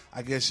saying?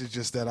 I guess it's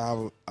just that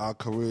our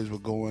careers were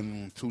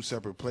going two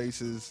separate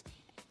places.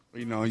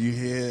 You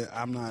hear,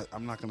 I'm not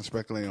going to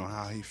speculate on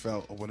how he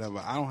felt or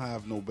whatever. I don't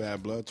have no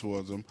bad blood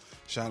towards him.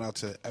 Shout out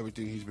to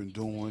everything he's been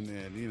doing.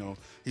 And,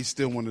 he's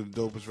still one of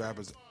the dopest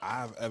rappers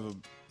I've ever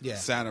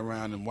sat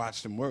around and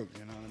watched him work.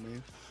 You know what I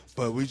mean?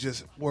 But we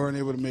just weren't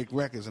able to make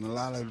records. And a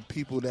lot of the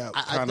people that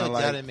kind of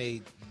like... I thought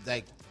made,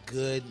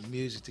 good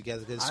music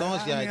together. Because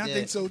songs I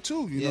think so,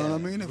 too. You know what I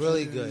mean? If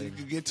really good.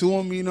 You get to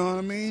them, you know what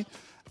I mean?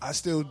 I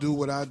still do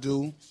what I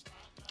do.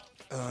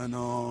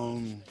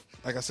 And,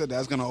 like I said,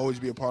 that's going to always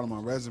be a part of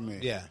my resume.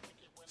 Yeah.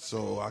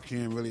 So I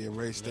can't really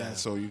erase that.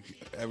 So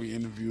every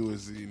interview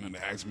is, they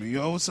ask me,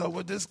 what's up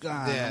with this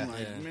guy? Yeah. I'm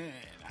like, man,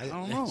 I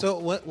don't know. So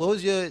what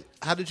was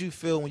how did you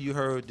feel when you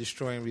heard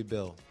Destroy and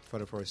Rebuild for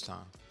the first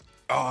time?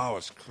 Oh, I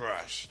was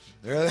crushed.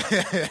 Really?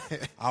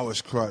 I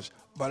was crushed.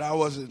 But I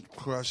wasn't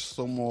crushed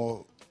so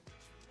more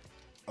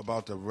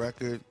about the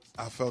record.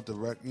 I felt the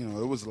record,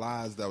 it was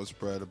lies that was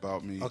spread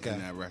about me in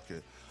that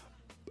record.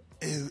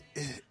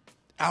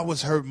 I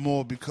was hurt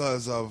more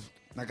because of,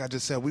 like I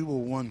just said, we were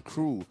one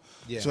crew.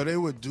 Yeah. So they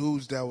were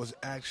dudes that was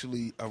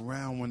actually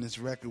around when this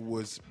record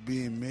was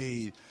being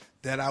made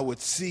that I would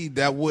see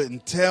that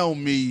wouldn't tell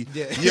me,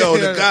 the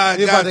guy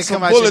got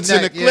some bullets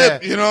in the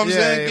clip. You know what I'm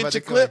saying? Get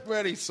your clip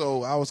ready.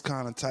 So I was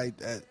kind of tight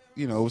that,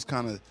 it was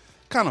kind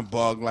of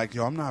bugged. Like,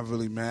 I'm not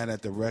really mad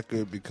at the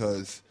record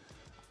because,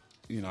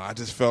 I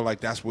just felt like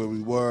that's where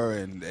we were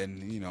and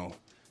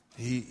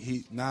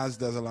Nas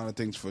does a lot of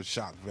things for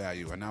shock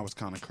value, and that was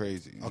kind of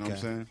crazy. You know what I'm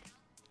saying?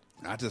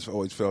 I just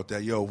always felt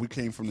that, we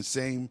came from the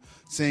same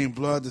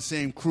blood, the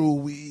same crew.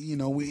 We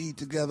eat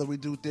together, we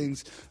do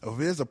things. If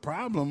there's a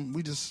problem,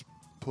 we just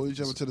pull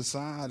each other to the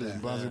side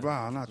and blah, blah,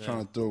 blah. I'm not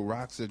trying to throw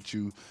rocks at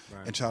you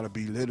and try to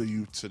belittle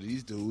you to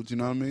these dudes, you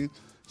know what I mean?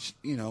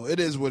 It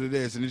is what it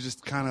is, and it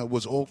just kind of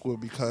was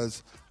awkward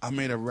because I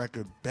made a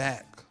record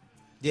back.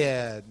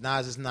 Yeah,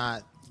 Nas is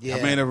not. Yeah.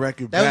 I made a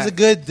record That back. was a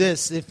good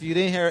diss. If you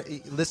didn't hear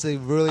it,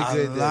 listen, really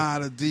good diss. A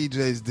lot of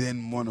DJs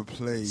didn't want to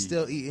play.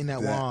 Still eating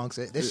that Wong.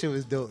 So that shit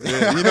was dope.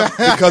 Yeah,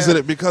 because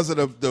of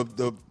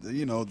the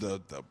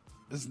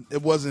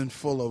it wasn't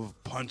full of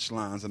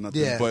punchlines or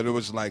nothing, but it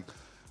was like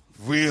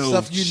real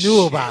stuff you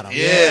knew about him.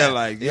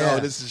 Yeah,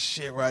 this is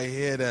shit right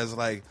here that's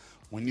like,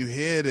 when you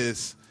hear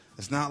this,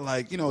 it's not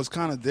like, it's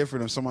kind of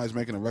different if somebody's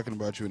making a record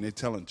about you and they're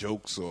telling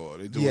jokes or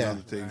they're doing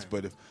other things,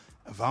 but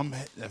if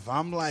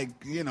I'm like,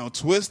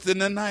 twisting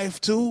the knife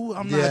too,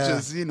 I'm not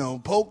just,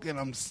 poking,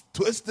 I'm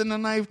twisting the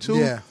knife too.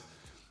 Yeah.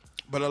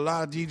 But a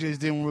lot of DJs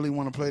didn't really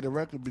want to play the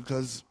record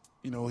because,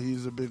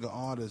 he's a bigger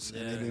artist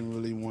and they didn't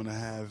really want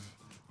to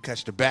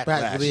catch the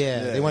backlash.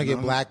 They want to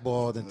get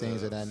blackballed and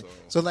things like that.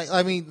 So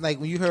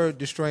when you heard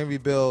Destroy and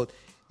Rebuild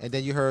and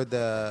then you heard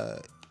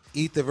the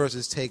Ether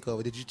versus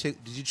Takeover, did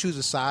you choose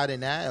a side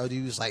in that, or do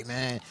you was like,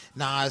 man,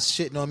 Nas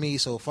shitting on me,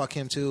 so fuck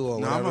him too, or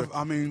whatever?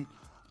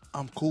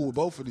 I'm cool with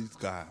both of these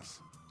guys.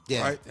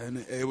 Yeah. Right?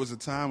 And it was a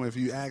time where if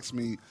you asked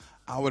me,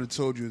 I would have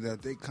told you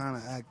that they kind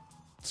of act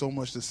so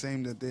much the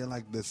same that they're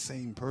like the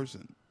same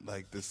person.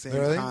 Like the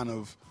same kind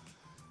of...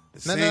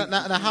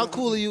 Now, how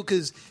cool are you?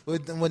 Because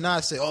when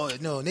Nas say, "Oh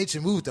no,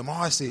 nature moved them,"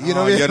 Marcy,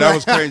 yeah, that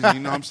was crazy. You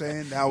know what I'm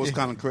saying? That was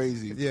kind of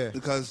crazy. Yeah,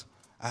 because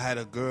I had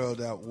a girl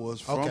that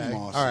was from Marcy.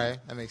 All right,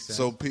 that makes sense.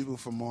 So people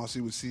from Marcy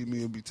would see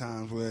me. It'd be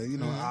times where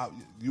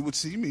you would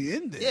see me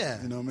in there.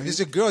 Yeah, you know what I mean? It's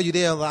a girl. You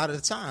there a lot of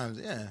the times.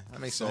 Yeah, that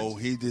makes sense. So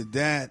he did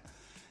that,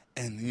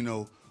 and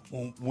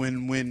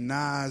when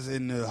Nas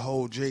and the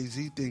whole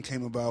Jay-Z thing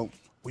came about,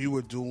 we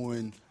were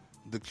doing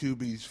the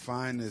QB's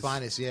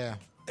finest. Yeah.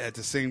 At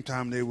the same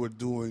time, they were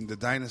doing the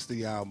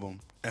Dynasty album,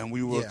 and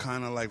we were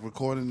kind of like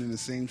recording in the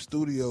same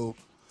studio,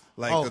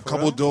 like a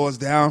couple doors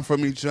down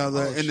from each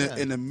other,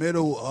 in the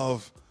middle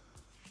of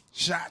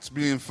shots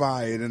being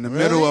fired, in the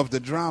middle of the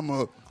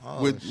drama,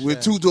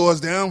 with 2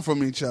 doors down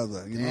from each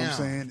other. You know what I'm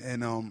saying?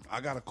 And I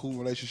got a cool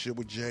relationship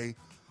with Jay,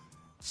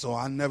 so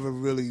I never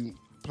really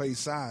played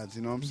sides.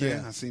 You know what I'm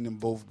saying? I seen them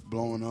both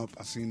blowing up.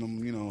 I seen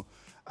them.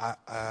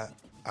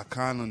 I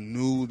kind of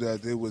knew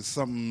that there was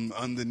something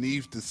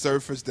underneath the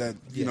surface that,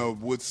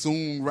 would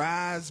soon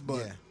rise,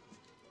 but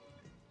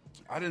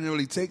I didn't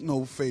really take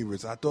no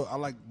favorites. I thought I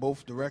liked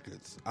both the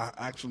records. I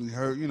actually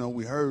heard,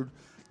 we heard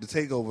the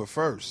Takeover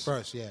first.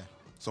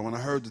 So when I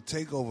heard the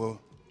Takeover,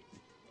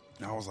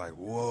 I was like,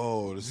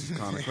 whoa, this is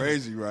kind of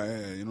crazy right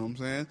here, you know what I'm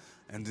saying?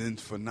 And then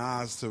for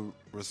Nas to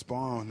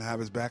respond, have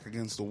his back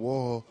against the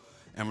wall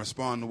and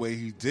respond the way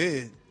he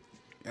did,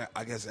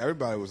 I guess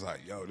everybody was like,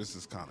 yo, this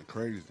is kind of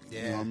crazy.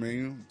 You know what I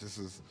mean? This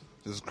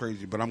is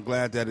crazy. But I'm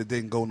glad that it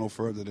didn't go no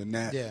further than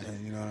that. Yeah.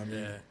 And, you know what I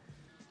mean? Yeah.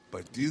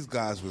 But these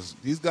guys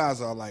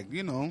are like,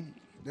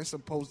 they're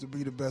supposed to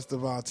be the best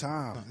of our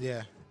time.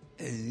 Yeah.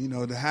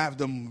 And, to have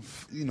them,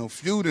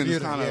 feuding is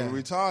kind of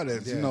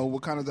retarded. Yeah.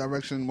 What kind of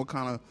direction, what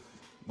kind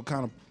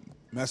of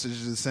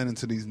messages is sending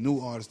to these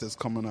new artists that's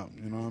coming up.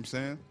 You know what I'm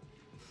saying?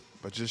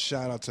 But just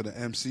shout out to the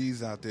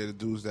MCs out there, the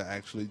dudes that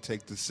actually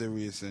take this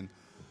serious and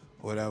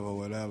whatever,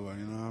 you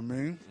know what I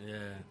mean?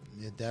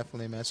 Yeah,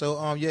 definitely, man.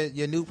 So,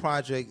 your new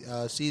project,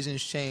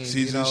 Seasons Change.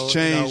 Seasons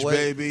Change,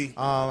 baby.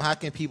 How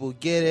can people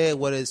get it?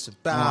 What it's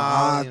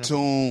about? On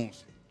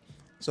iTunes.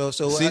 So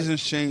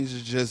Seasons Change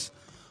is just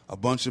a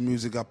bunch of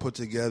music I put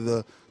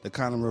together that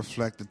kind of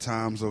reflect the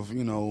times of,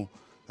 the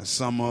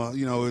summer.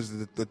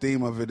 Is the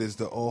theme of it is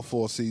the all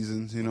 4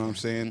 seasons. You know what I'm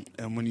saying?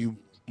 And when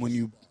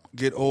you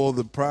get all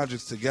the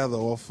projects together,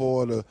 all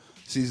 4 of the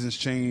Seasons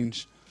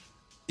Change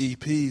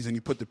EPs, and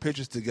you put the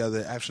pictures together,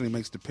 it actually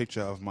makes the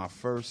picture of my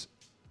first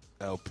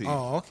LP.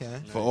 Oh,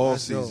 okay. For all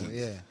seasons. Dope.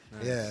 Yeah.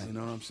 Nice. Yeah. You know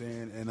what I'm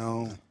saying? And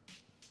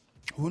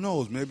who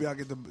knows? Maybe I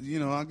get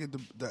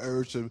the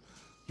urge to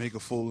make a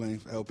full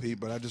length LP,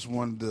 but I just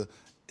wanted to.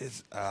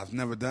 I've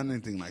never done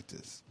anything like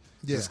this.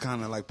 Yeah. It's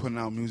kind of like putting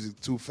out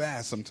music too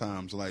fast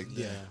sometimes. Like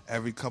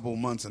every couple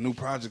months, a new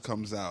project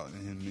comes out,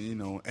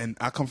 and and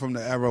I come from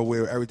the era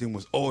where everything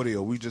was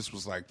audio. We just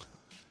was like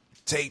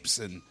tapes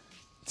and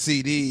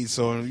CDs,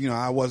 so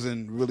I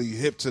wasn't really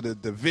hip to the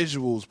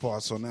visuals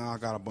part. So now I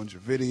got a bunch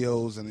of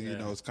videos, and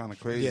it's kind of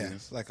crazy. Yeah.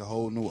 It's like a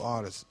whole new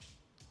artist.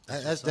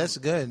 That's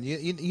good.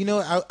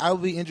 I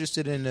would be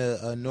interested in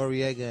a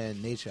Noriega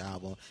and Nature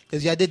album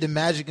because I did the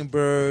Magic and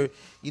Bird,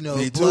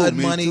 Blood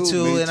Money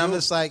too, and I'm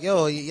just like,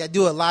 yo, I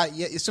do a lot.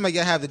 It seems like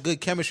y'all have the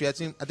good chemistry. I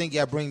think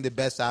y'all bring the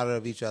best out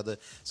of each other.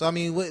 So I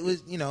mean,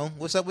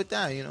 what's up with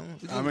that?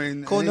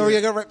 Call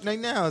Noriega right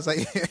now. It's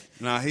like,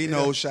 he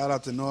knows. Shout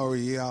out to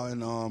Nori. He out in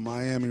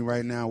Miami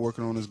right now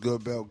working on his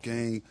Good Belt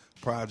Gang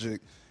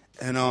project.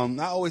 And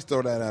I always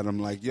throw that at them,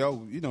 like,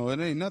 yo, you know, it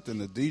ain't nothing.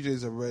 The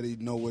DJs already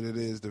know what it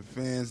is. The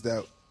fans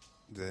that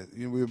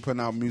you know, we've been putting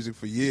out music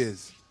for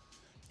years.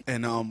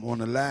 And on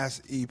the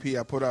last EP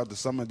I put out, the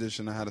summer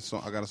edition, I got a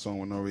song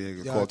with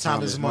Noriega called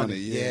Time Is Money.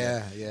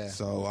 Yeah.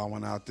 So I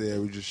went out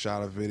there, we just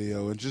shot a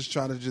video and just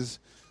try to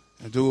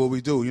do what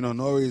we do. You know,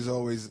 Nori is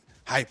always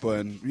hyper,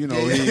 and you know,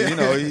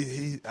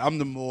 I'm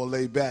the more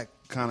laid back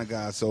kind of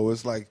guy. So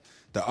it's like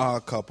the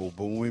odd couple.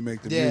 But when we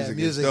make the music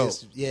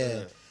it's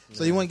dope.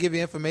 So you want to give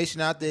your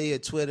information out there, your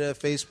Twitter,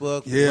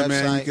 Facebook, yeah, website?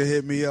 Man, you can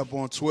hit me up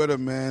on Twitter,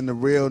 man. The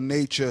Real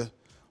Nature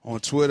on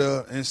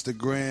Twitter,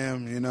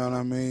 Instagram. You know what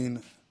I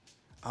mean?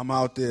 I'm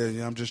out there.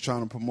 You know, I'm just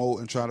trying to promote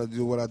and try to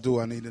do what I do.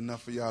 I need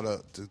enough of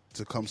y'all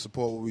to come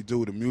support what we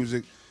do. The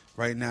music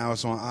right now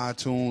it's on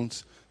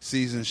iTunes.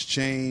 Seasons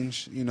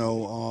change. You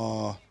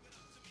know,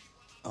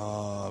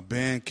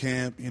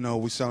 Bandcamp. You know,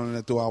 we're selling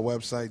it through our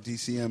website,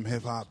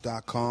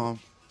 dcmhiphop.com.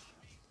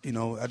 You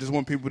know, I just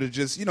want people to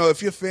just, you know,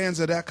 if you're fans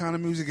of that kind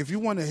of music, if you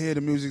want to hear the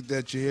music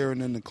that you're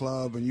hearing in the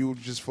club and you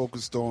just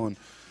focused on,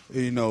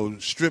 you know,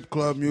 strip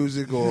club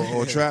music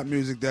or trap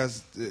music,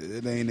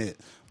 it ain't it.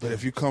 But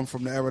if you come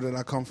from the era that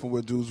I come from,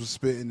 where dudes was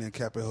spitting and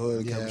kept it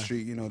hood, kept it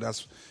street, you know,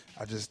 that's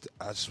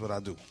what I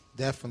do.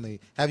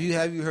 Definitely. Have you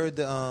heard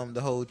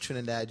the whole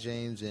Trinidad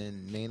James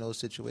and Nano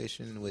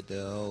situation with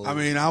the whole? I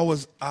mean,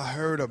 I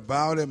heard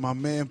about it. My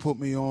man put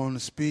me on the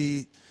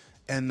speed.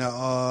 And the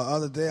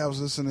other day I was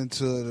listening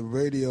to the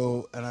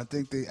radio, and I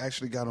think they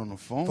actually got on the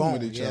phone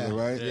with each other,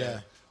 right?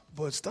 Yeah.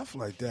 But stuff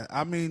like that.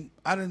 I mean,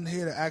 I didn't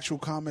hear the actual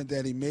comment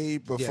that he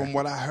made, but from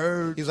what I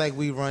heard, he's like,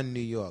 "We run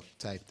New York"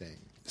 type thing.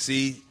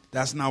 See,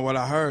 that's not what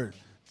I heard.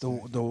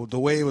 The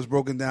way it was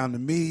broken down to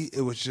me,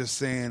 it was just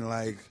saying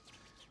like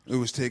it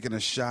was taking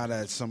a shot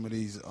at some of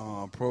these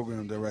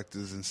program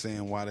directors and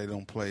saying why they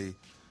don't play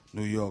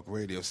New York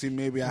radio. See,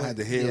 maybe I had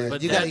to hear it.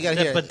 But you got to hear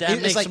it. But that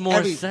makes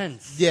more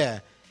sense. Yeah.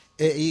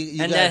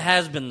 That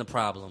has been the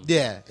problem.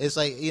 Yeah, it's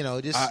like, you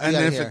know, just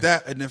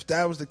if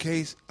that was the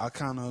case, I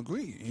kind of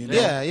agree. You know?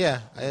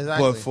 Yeah,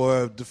 exactly.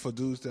 But for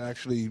dudes to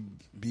actually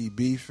be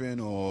beefing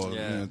or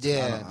I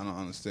don't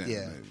understand.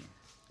 Yeah. Maybe.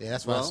 Yeah,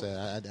 that's what I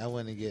said. I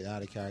want to get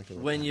out of character.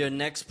 When your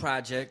next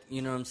project,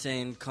 you know what I'm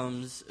saying,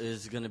 comes,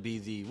 is going to be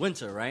the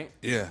winter, right?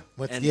 Yeah.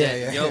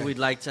 We'd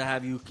like to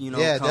have you, you know,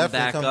 come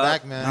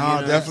back, man. No,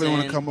 I definitely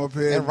want to come up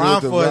here and rhyme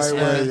for us,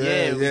 man.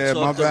 Yeah,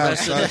 my bad. The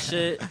rest of the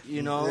shit,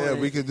 you know. Yeah,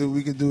 we can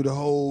do the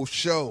whole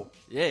show.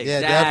 Yeah,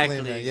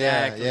 exactly.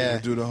 Yeah. We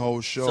can do the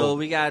whole show. So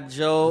we got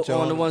Joe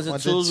on the ones and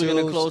twos. We're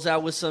going to close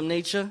out with some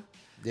nature.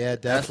 Yeah,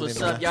 definitely.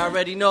 That's what's up. Y'all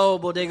already know.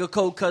 Bodega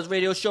Kutz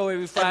radio show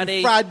every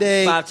Friday. 5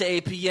 to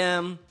 8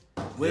 p.m.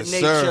 With Yes,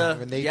 nature. sir.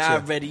 With nature. Y'all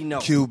already know.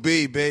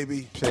 QB,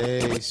 baby.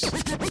 Peace.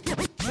 What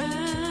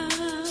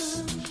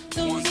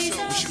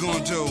you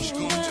gonna do?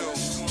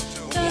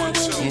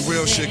 When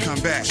real shit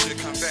come back.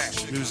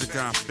 Music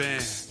on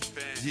fan.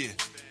 Yeah.